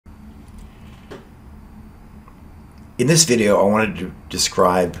In this video, I wanted to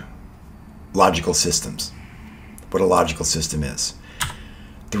describe logical systems, what a logical system is.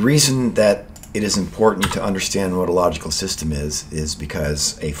 The reason that it is important to understand what a logical system is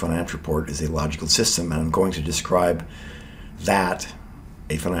because a financial report is a logical system, and I'm going to describe that,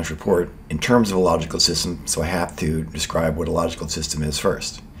 a financial report, in terms of a logical system, so I have to describe what a logical system is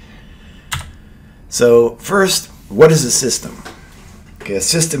first. So first, what is a system? Okay, a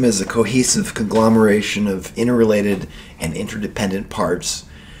system is a cohesive conglomeration of interrelated and interdependent parts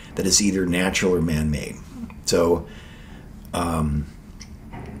that is either natural or man-made. So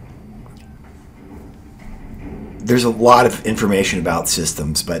there's a lot of information about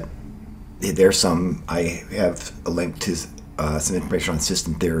systems, but there's some. I have a link to some information on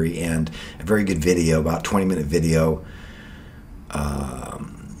system theory and a very good video, about 20-minute video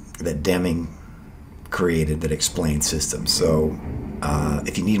that Deming created that explains systems. So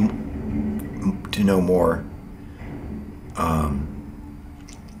if you need to know more,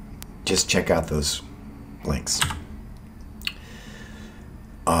 just check out those links.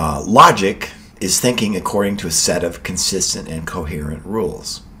 Logic is thinking according to a set of consistent and coherent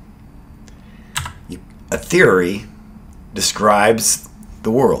rules. A theory describes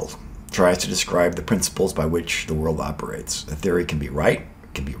the world, tries to describe the principles by which the world operates. A theory can be right,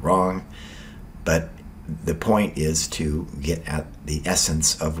 it can be wrong, but the point is to get at the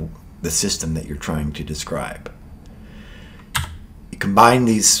essence of the system that you're trying to describe. You combine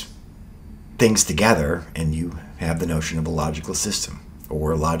these things together and you have the notion of a logical system,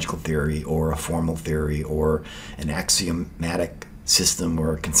 or a logical theory, or a formal theory, or an axiomatic system,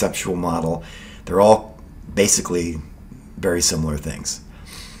 or a conceptual model. They're all basically very similar things.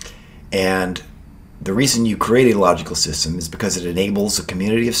 And the reason you create a logical system is because it enables a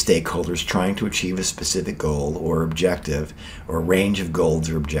community of stakeholders trying to achieve a specific goal or objective, or a range of goals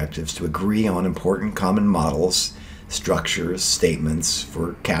or objectives, to agree on important common models, structures, statements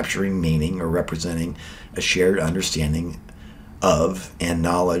for capturing meaning or representing a shared understanding of and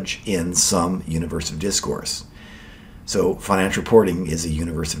knowledge in some universe of discourse. So financial reporting is a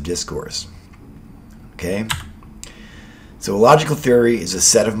universe of discourse. Okay? So a logical theory is a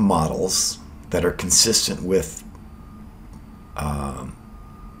set of models that are consistent with,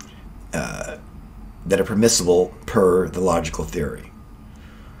 that are permissible per the logical theory.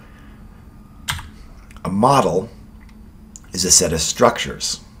 A model is a set of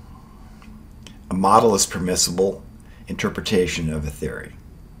structures. A model is permissible interpretation of a theory.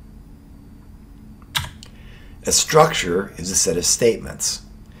 A structure is a set of statements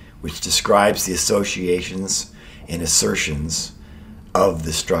which describes the associations and assertions of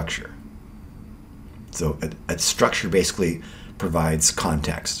the structure. So a structure basically provides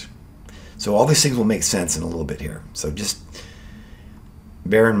context. So all these things will make sense in a little bit here. So just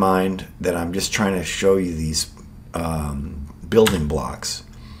bear in mind that I'm just trying to show you these building blocks.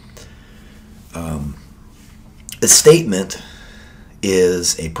 A statement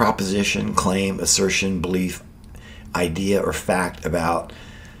is a proposition, claim, assertion, belief, idea, or fact about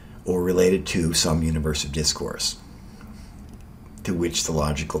or related to some universe of discourse to which the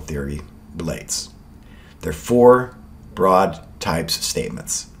logical theory relates. There are four broad types of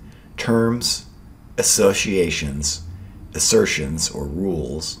statements: terms, associations, assertions or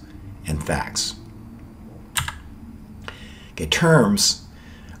rules, and facts. Okay, terms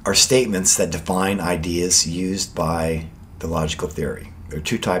are statements that define ideas used by the logical theory. There are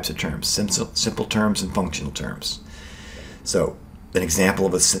two types of terms: simple terms and functional terms. So an example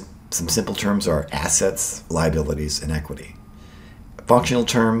of some simple terms are assets, liabilities, and equity. Functional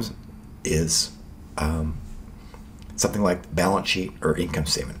terms is something like balance sheet or income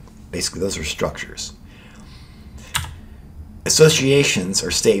statement. Basically, those are structures. Associations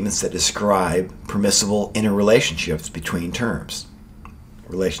are statements that describe permissible interrelationships between terms.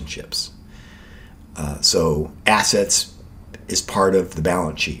 Relationships. So assets is part of the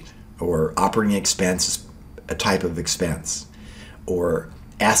balance sheet, or operating expense is a type of expense, or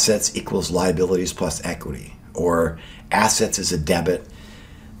assets equals liabilities plus equity, or assets is a debit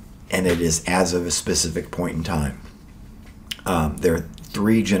and it is as of a specific point in time. There are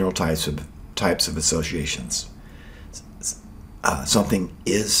three general types of associations. Something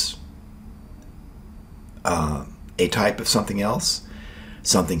is a type of something else.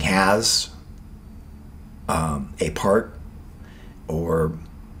 Something has a part, or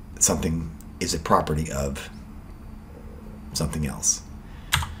something is a property of something else.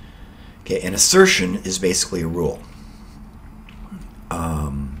 Okay, an assertion is basically a rule.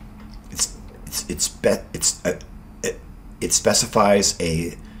 It specifies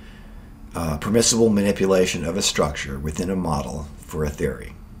a permissible manipulation of a structure within a model for a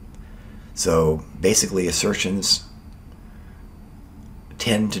theory. So basically, assertions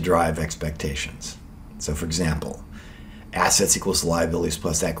tend to drive expectations. So for example, assets equals liabilities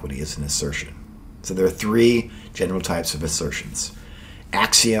plus equity is an assertion. So there are three general types of assertions.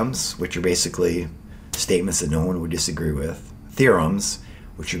 Axioms, which are basically statements that no one would disagree with. Theorems,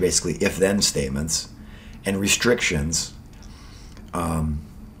 which are basically if-then statements. And restrictions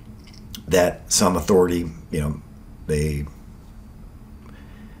that some authority, you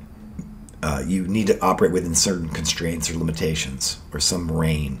need to operate within certain constraints or limitations or some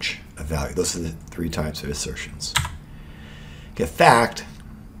range of value. Those are the three types of assertions. Okay, fact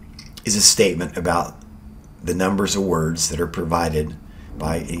is a statement about the numbers or words that are provided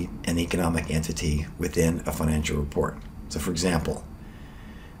by an economic entity within a financial report. So for example,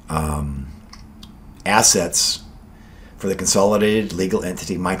 assets for the consolidated legal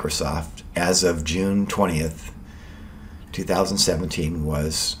entity Microsoft as of June 20th, 2017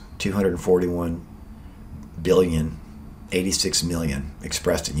 was 241 billion 86 million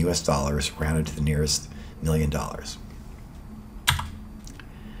expressed in US dollars, rounded to the nearest $1 million.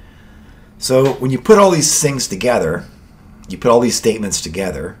 So when you put all these things together, you put all these statements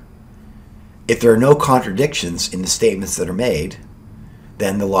together, if there are no contradictions in the statements that are made,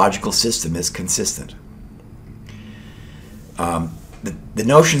 then the logical system is consistent. The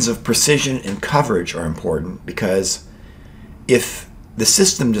notions of precision and coverage are important because if the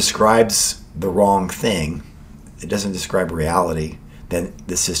system describes the wrong thing, it doesn't describe reality, then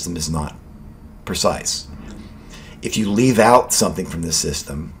the system is not precise. If you leave out something from the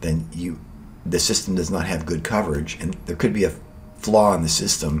system, then the system does not have good coverage, and there could be a flaw in the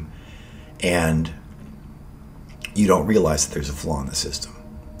system and you don't realize that there's a flaw in the system.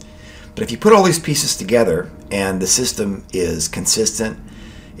 But if you put all these pieces together and the system is consistent,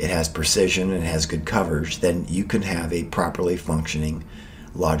 it has precision, and it has good coverage, then you can have a properly functioning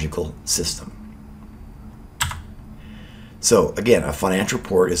logical system. So again, a financial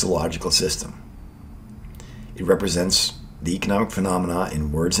report is a logical system. It represents the economic phenomena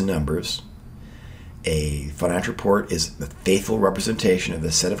in words and numbers. A financial report is the faithful representation of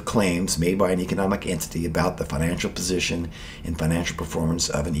a set of claims made by an economic entity about the financial position and financial performance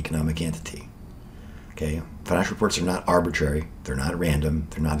of an economic entity. Okay? Financial reports are not arbitrary, they're not random,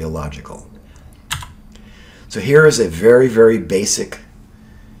 they're not illogical. So here is a very, very basic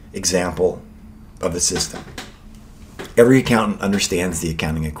example of the system. Every accountant understands the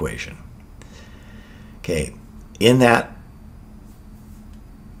accounting equation. Okay, in that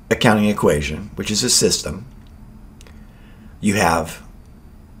accounting equation, which is a system, you have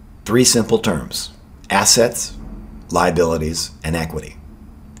three simple terms: assets, liabilities, and equity.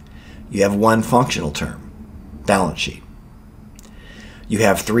 You have one functional term: balance sheet. You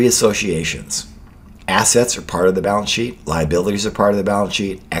have three associations: assets are part of the balance sheet, liabilities are part of the balance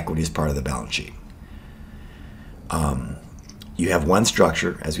sheet, equity is part of the balance sheet. You have one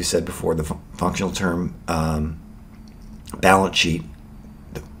structure, as we said before, the functional term balance sheet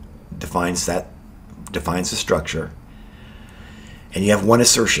defines the structure, and you have one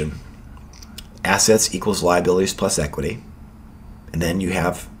assertion: assets equals liabilities plus equity. And then you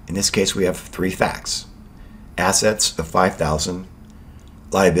have, in this case, we have three facts: assets of 5,000,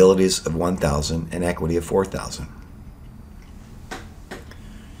 liabilities of 1,000, and equity of 4,000.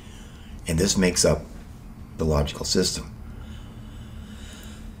 And this makes up the logical system.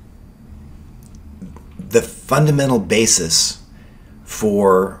 The fundamental basis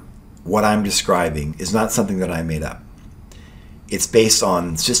for what I'm describing is not something that I made up. It's based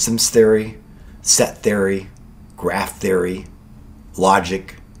on systems theory, set theory, graph theory,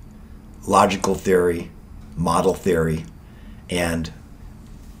 logic, logical theory, model theory, and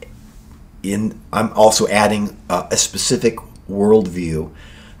I'm also adding a specific worldview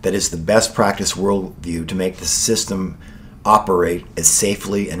that is the best practice worldview to make the system operate as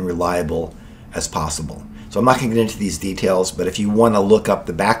safely and reliable as possible. So I'm not going to get into these details, but if you want to look up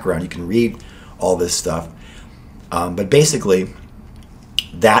the background, you can read all this stuff. But basically,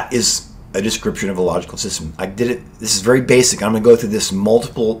 that is a description of a logical system. I did it. This is very basic. I'm going to go through this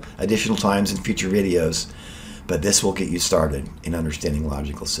multiple additional times in future videos, but this will get you started in understanding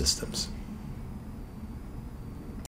logical systems.